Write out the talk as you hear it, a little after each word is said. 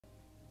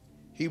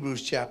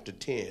Hebrews chapter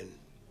 10.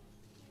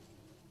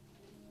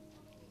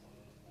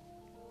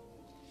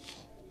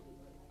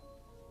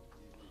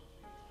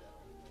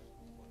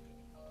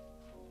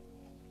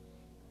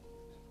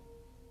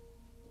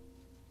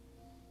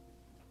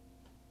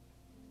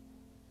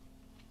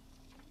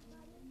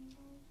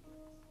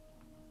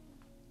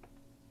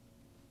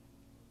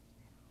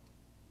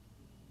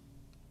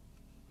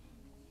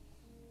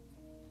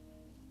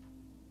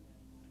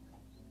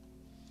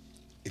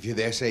 If you're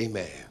there, say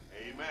amen.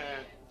 Amen.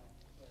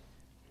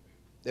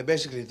 There are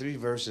basically three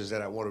verses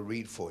that I want to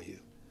read for you.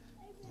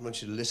 I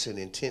want you to listen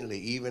intently,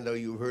 even though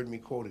you've heard me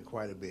quote it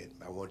quite a bit.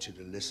 I want you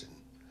to listen.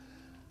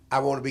 I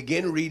want to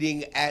begin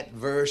reading at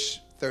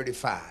verse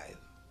 35.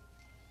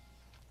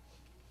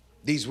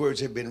 These words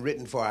have been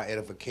written for our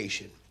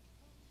edification.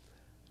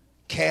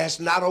 Cast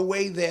not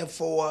away,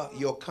 therefore,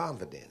 your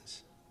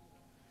confidence,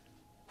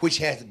 which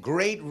hath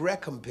great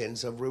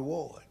recompense of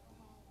reward.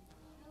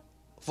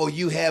 For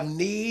you have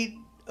need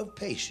of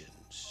patience,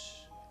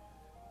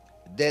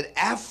 that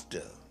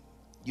after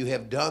you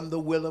have done the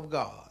will of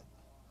God,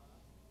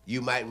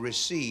 you might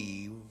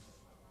receive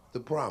the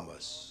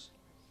promise.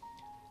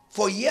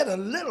 For yet a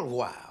little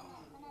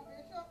while,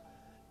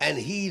 and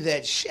he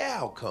that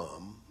shall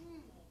come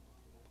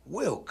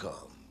will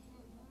come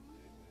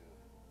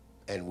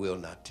and will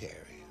not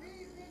tarry.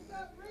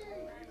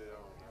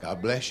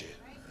 God bless you.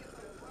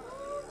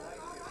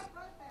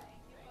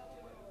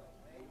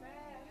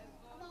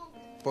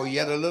 For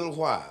yet a little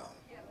while,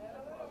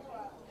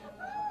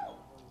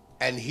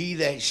 and he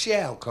that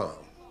shall come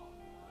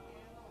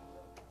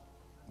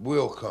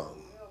will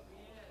come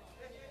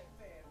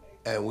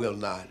and will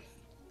not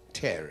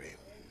tarry.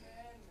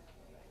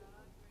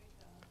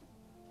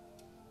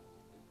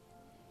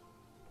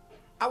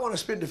 I want to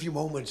spend a few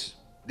moments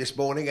this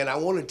morning, and I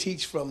want to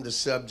teach from the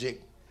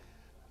subject,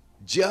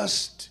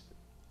 just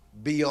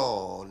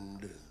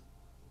beyond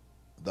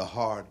the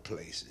hard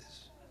places.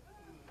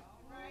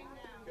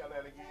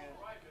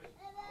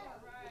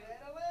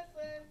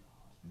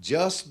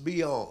 Just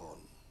beyond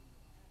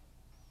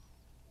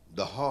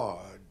the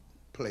hard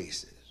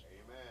places.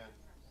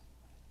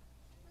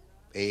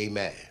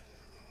 Amen. Amen.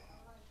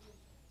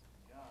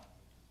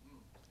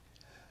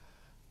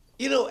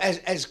 You know,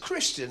 as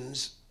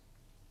Christians,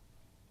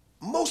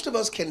 most of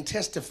us can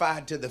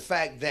testify to the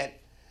fact that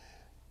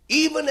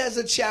even as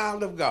a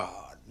child of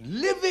God,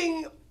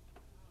 living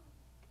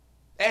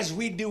as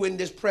we do in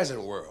this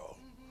present world,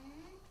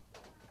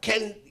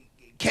 can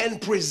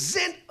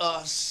present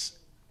us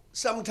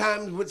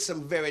sometimes with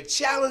some very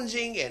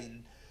challenging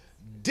and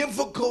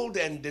difficult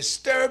and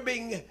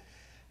disturbing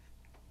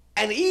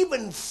and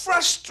even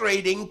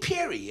frustrating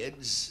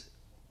periods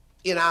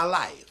in our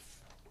life.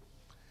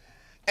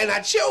 And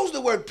I chose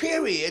the word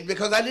period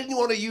because I didn't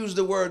want to use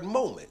the word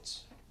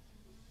moments.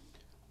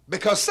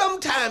 Because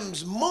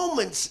sometimes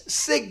moments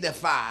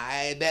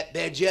signify that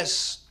they're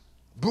just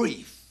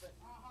brief.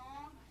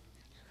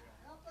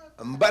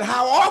 But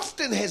how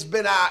often has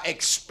been our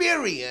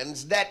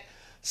experience that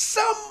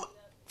some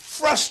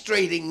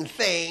frustrating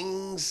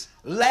things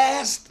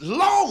last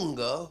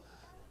longer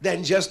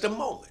than just a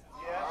moment.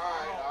 Yeah.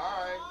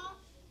 All right.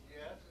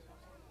 Yes.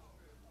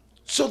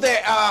 So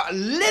there are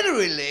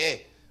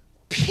literally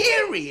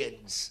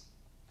periods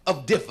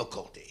of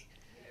difficulty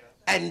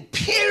and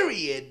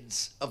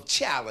periods of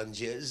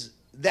challenges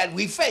that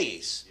we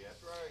face. Yes,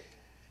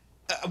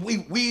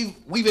 right.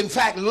 We've in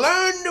fact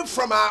learned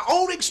from our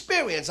own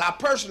experience, our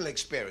personal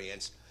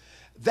experience,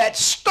 that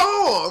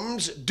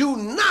storms do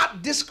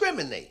not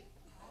discriminate.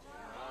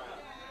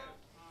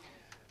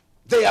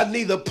 They are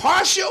neither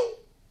partial,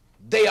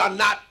 they are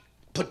not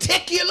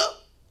particular.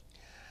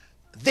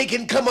 They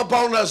can come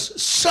upon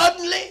us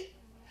suddenly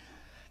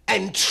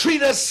and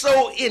treat us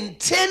so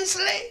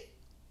intensely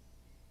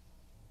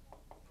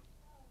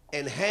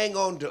and hang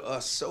on to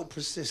us so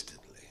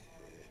persistently.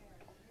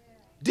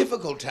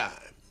 Difficult times.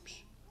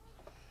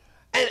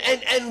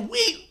 And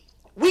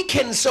we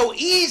can so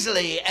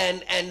easily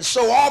and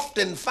so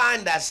often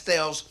find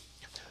ourselves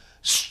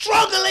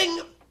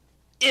struggling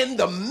in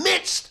the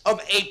midst of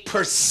a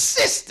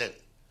persistent,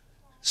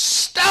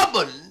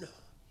 stubborn,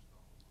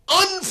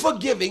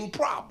 unforgiving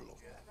problem.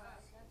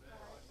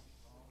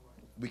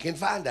 We can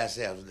find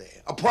ourselves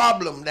there. A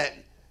problem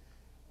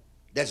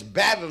that's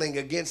battling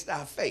against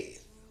our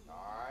faith.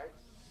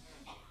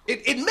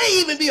 It may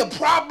even be a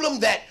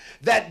problem that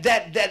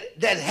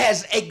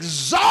has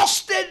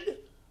exhausted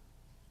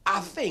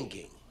our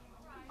thinking.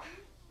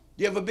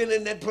 You ever been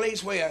in that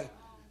place where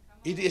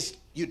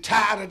you're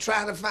tired of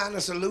trying to find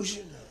a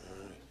solution?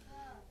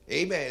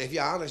 Amen. If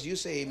you're honest, you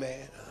say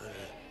amen.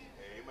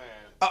 Amen.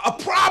 A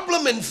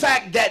problem, in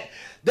fact,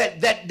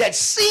 that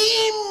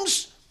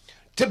seems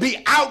to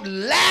be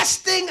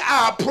outlasting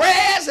our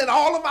prayers and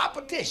all of our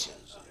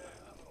petitions.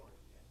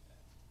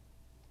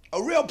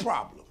 A real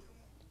problem.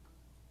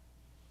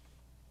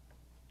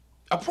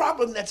 A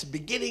problem that's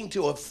beginning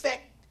to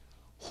affect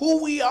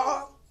who we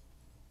are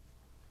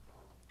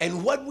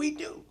and what we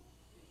do.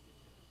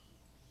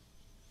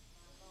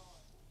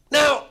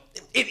 Now,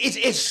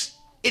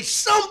 it's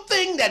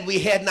something that we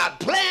had not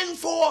planned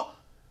for,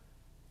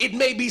 It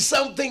may be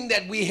something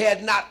that we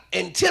had not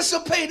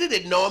anticipated.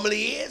 It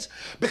normally is.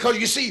 Because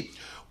you see,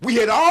 we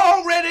had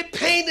already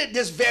painted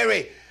this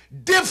very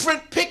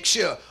different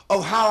picture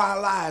of how our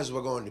lives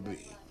were going to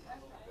be.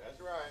 That's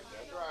right.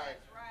 That's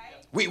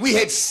right. We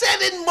had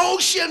set in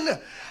motion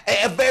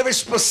a very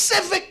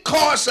specific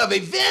course of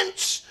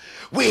events.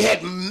 We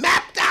had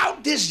mapped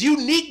out this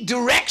unique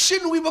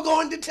direction we were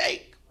going to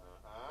take.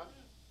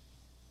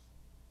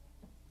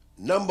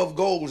 Number of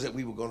goals that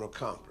we were going to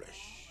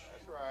accomplish.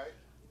 That's right.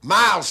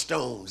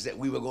 Milestones that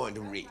we were going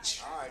to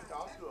reach. All right,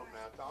 talk to him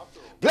now. Talk to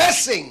him.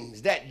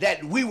 Blessings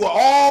that we were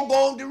all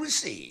going to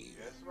receive.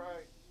 That's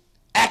right.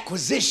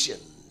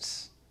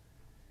 Acquisitions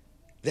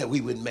that we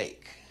would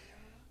make.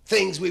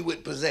 Things we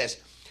would possess.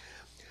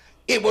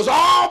 It was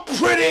all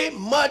pretty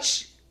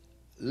much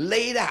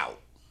laid out.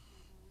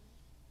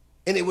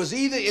 And it was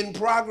either in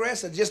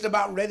progress or just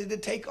about ready to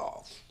take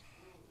off.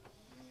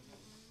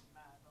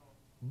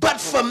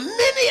 But for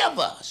many of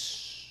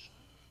us,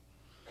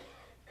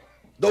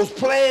 those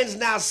plans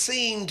now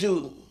seem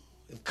to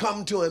have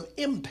come to an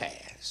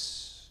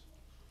impasse.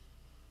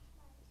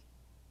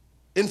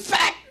 In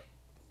fact,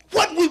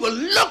 what we were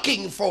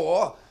looking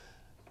for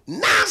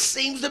now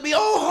seems to be on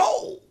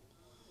hold.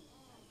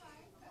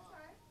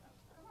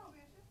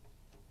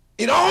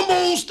 It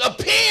almost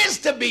appears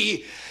to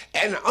be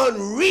an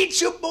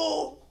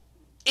unreachable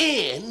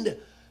end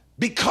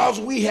because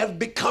we have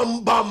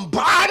become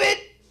bombarded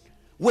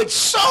with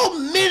so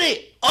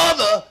many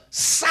other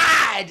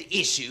side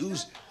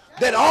issues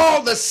that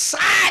all the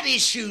side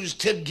issues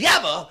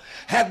together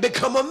have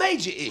become a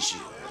major issue.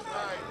 That's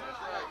right.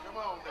 Come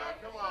on now.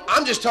 Come on.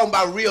 I'm just talking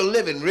about real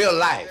living, real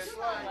life.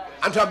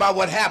 I'm talking about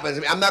what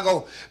happens. I'm not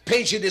going to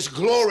paint you this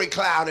glory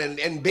cloud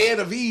and bed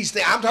of ease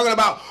thing. I'm talking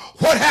about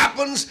what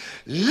happens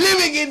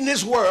living in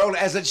this world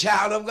as a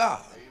child of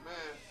God. Amen.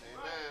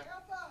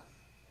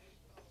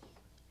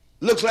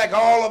 Looks like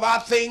all of our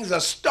things are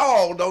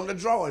stalled on the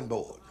drawing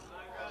board.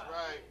 That's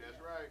right. That's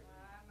right.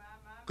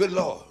 Good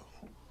Lord.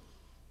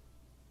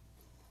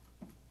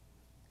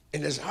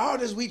 And as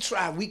hard as we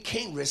try, we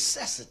can't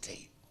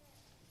resuscitate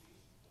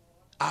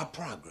our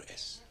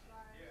progress.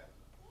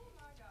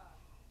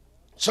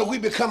 So we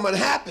become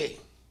unhappy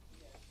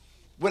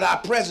with our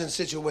present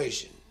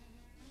situation.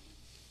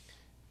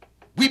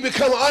 We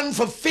become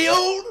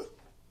unfulfilled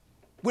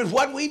with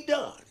what we've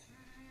done.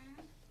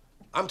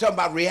 I'm talking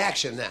about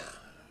reaction now.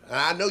 And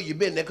I know you've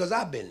been there because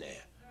I've been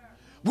there.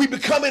 We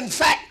become, in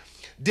fact,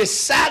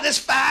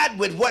 dissatisfied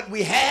with what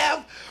we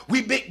have.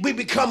 We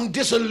become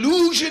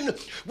disillusioned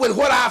with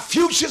what our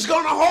future's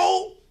going to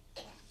hold.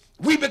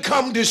 We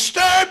become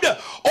disturbed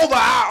over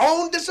our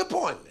own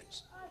disappointments.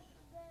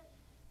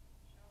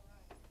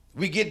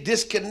 We get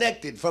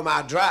disconnected from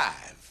our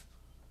drive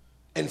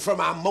and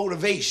from our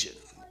motivation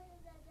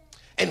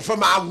and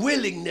from our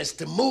willingness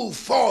to move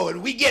forward.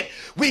 We get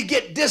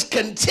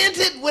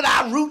discontented with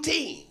our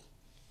routine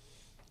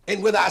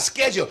and with our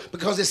schedule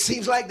because it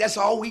seems like that's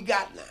all we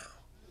got now.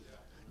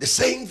 The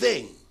same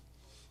thing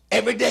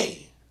every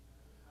day,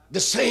 the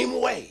same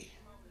way,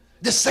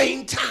 the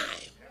same time.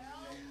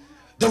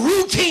 The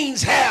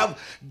routines have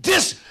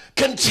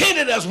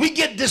discontented us. We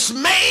get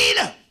dismayed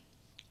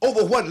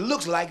over what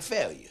looks like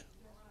failure.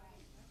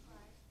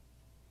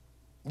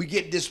 We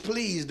get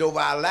displeased over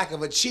our lack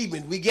of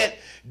achievement. We get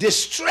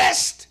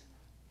distressed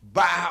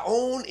by our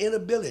own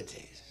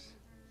inabilities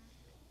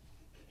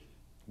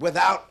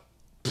without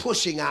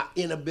pushing our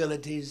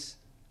inabilities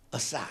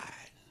aside.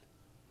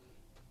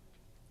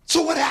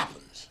 So what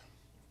happens?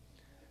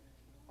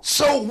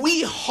 So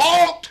we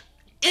halt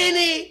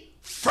any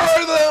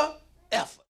further effort.